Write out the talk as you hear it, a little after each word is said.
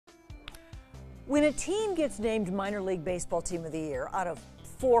When a team gets named Minor League Baseball Team of the Year out of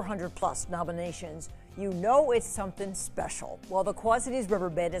 400 plus nominations, you know it's something special. Well, the Quad Cities River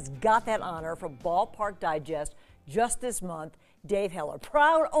Bandits got that honor from Ballpark Digest just this month. Dave Heller,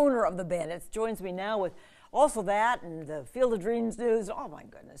 proud owner of the Bandits, joins me now with also that and the Field of Dreams news. Oh my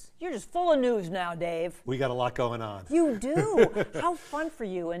goodness, you're just full of news now, Dave. We got a lot going on. You do. How fun for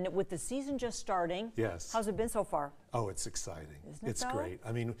you. And with the season just starting, yes. How's it been so far? Oh, it's exciting. Isn't it it's so? Great.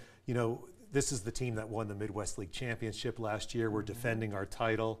 I mean, you know, this is the team that won the Midwest League Championship last year. We're defending our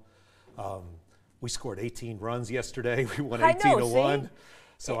title. We scored 18 runs yesterday. We won 18-1.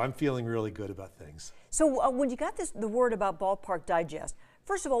 So I'm feeling really good about things. So when you got the word about Ballpark Digest,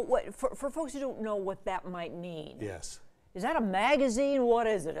 first of all, for folks who don't know what that might mean. Yes. Is that a magazine? What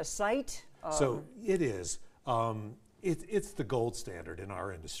is it, a site? So it is. It's the gold standard in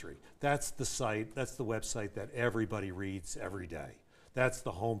our industry. That's the site, that's the website that everybody reads every day. That's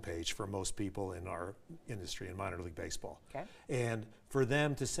the homepage for most people in our industry in minor league baseball. Okay. And for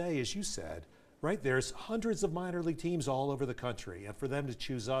them to say, as you said, right, there's hundreds of minor league teams all over the country, and for them to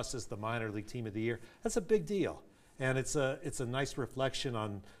choose us as the minor league team of the year, that's a big deal. And it's a nice reflection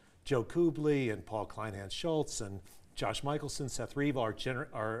on Joe Kubley and Paul Kleinhans-Schultz and Josh Michelson, Seth Reeve,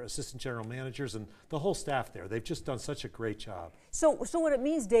 our assistant general managers, and the whole staff there. They've just done such a great job. So what it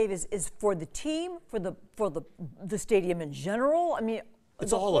means, Dave, is for the team, for the stadium in general. I mean,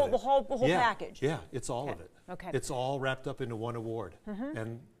 it's all of it. The whole package. Yeah, it's all of it. Okay. It's all wrapped up into one award.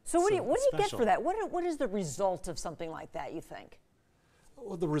 And so what do you get for that? What is the result of something like that, you think?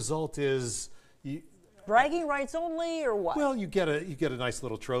 Well, the result is bragging rights only, or what? Well, you get a nice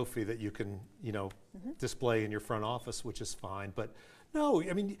little trophy that you can display in your front office, which is fine. But no,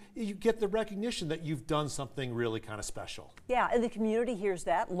 I mean, you get the recognition that you've done something really kind of special. Yeah, and the community hears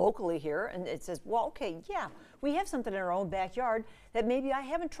that locally here, and it says, well, okay, yeah, we have something in our own backyard that maybe I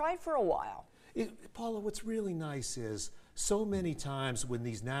haven't tried for a while. Paula, what's really nice is so many times when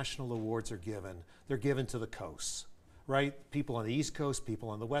these national awards are given, they're given to the coasts. Right? People on the East Coast, people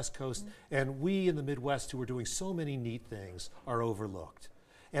on the West Coast, and we in the Midwest who are doing so many neat things are overlooked.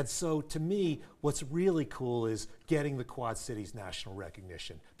 And so to me, what's really cool is getting the Quad Cities national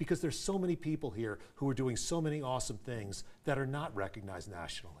recognition, because there's so many people here who are doing so many awesome things that are not recognized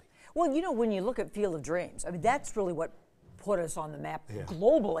nationally. Well, you know, when you look at Field of Dreams, I mean, that's really what put us on the map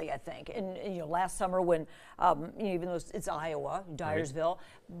globally, I think. And last summer when, even though it's Iowa, Dyersville,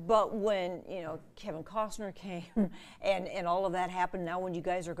 but when Kevin Costner came and all of that happened. Now when you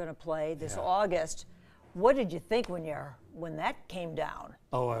guys are going to play this August, what did you think when that came down?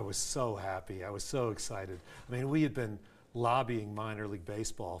 Oh, I was so happy. I was so excited. I mean, we had been lobbying minor league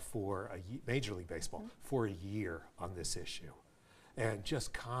baseball Major League Baseball for a year on this issue, and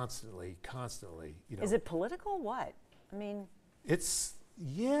just constantly. Is it political? What? I mean, it's,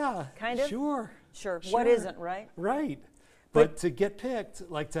 kind of? Sure. What isn't, right? Right. But to get picked,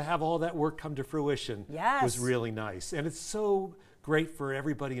 like to have all that work come to fruition was really nice. And it's so great for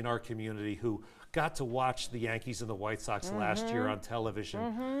everybody in our community who got to watch the Yankees and the White Sox last year on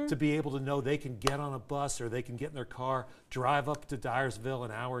television, to be able to know they can get on a bus or they can get in their car, drive up to Dyersville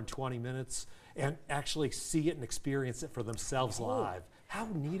an hour and 20 minutes, and actually see it and experience it for themselves live. How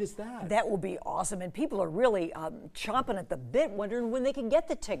neat is that? That will be awesome, and people are really chomping at the bit, wondering when they can get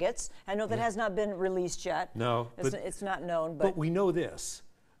the tickets. I know that has not been released yet. No. It's not known. But we know this.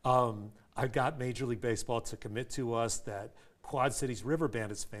 I got Major League Baseball to commit to us that Quad Cities River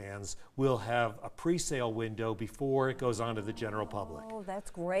Bandits fans will have a pre-sale window before it goes on to the general public. Oh,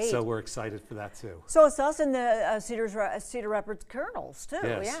 that's great. So we're excited for that too. So it's us and the Cedar Rapids Colonels too.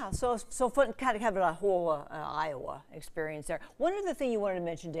 Yes. Yeah. So fun, kind of having a whole Iowa experience there. One other thing you wanted to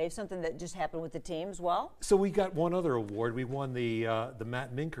mention, Dave, something that just happened with the team as well. So we got one other award. We won the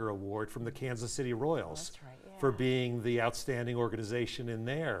Matt Minker Award from the Kansas City Royals. That's right. Yeah. For being the outstanding organization in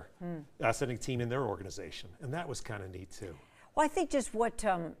their outstanding team in their organization, and that was kind of neat too. Well, I think just what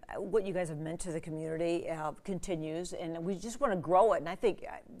you guys have meant to the community continues, and we just want to grow it. And I think,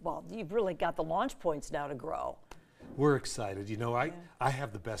 well, you've really got the launch points now to grow. We're excited. You know, I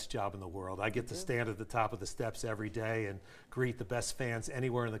have the best job in the world. I get to stand at the top of the steps every day and greet the best fans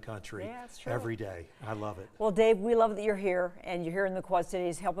anywhere in the country every day. I love it. Well, Dave, we love that you're here, and you're here in the Quad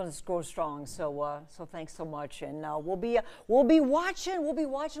Cities helping us grow strong. So thanks so much. And we'll be watching. We'll be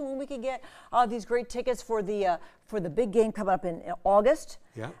watching when we can get these great tickets for the big game coming up in August.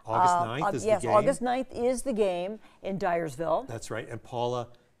 Yeah, August 9th is the game. Yes, August 9th is the game in Dyersville. That's right. And Paula,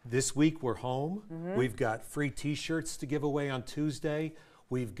 this week we're home. We've got free T-shirts to give away on Tuesday.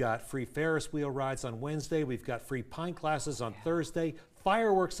 We've got free Ferris wheel rides on Wednesday. We've got free pine classes on Thursday,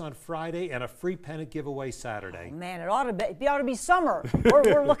 fireworks on Friday, and a free pennant giveaway Saturday. Oh, man, it ought to be summer.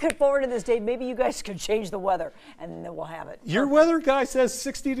 We're looking forward to this day. Maybe you guys could change the weather, and then we'll have it. Your weather guy says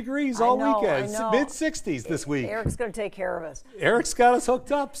 60 degrees all weekend. I know. Mid-60s this week. Eric's going to take care of us. Eric's got us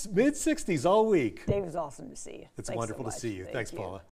hooked up. Mid-60s all week. Dave, it was awesome to see you. It's Thanks wonderful so to see you. Thank Thanks, you. Paula.